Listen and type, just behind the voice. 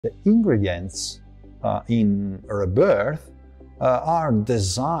The ingredients in Rebirth are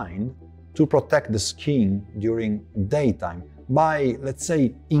designed to protect the skin during daytime by, let's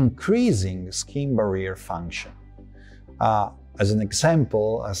say, increasing skin barrier function. As an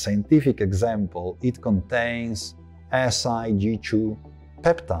example, a scientific example, it contains SIG2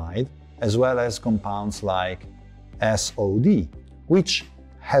 peptide as well as compounds like SOD, which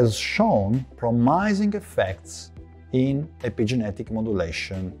has shown promising effects in epigenetic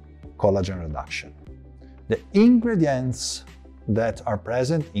modulation, collagen reduction. The ingredients that are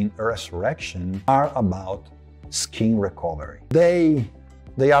present in Resurrection are about skin recovery. They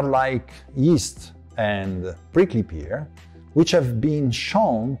are like yeast and prickly pear, which have been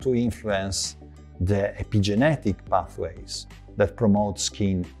shown to influence the epigenetic pathways that promote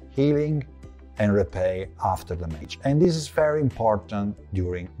skin healing and repair after damage. And this is very important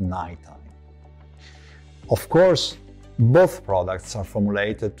during nighttime. Of course, both products are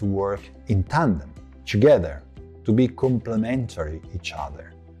formulated to work in tandem, together, to be complementary each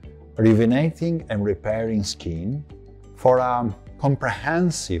other, rejuvenating and repairing skin for a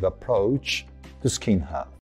comprehensive approach to skin health.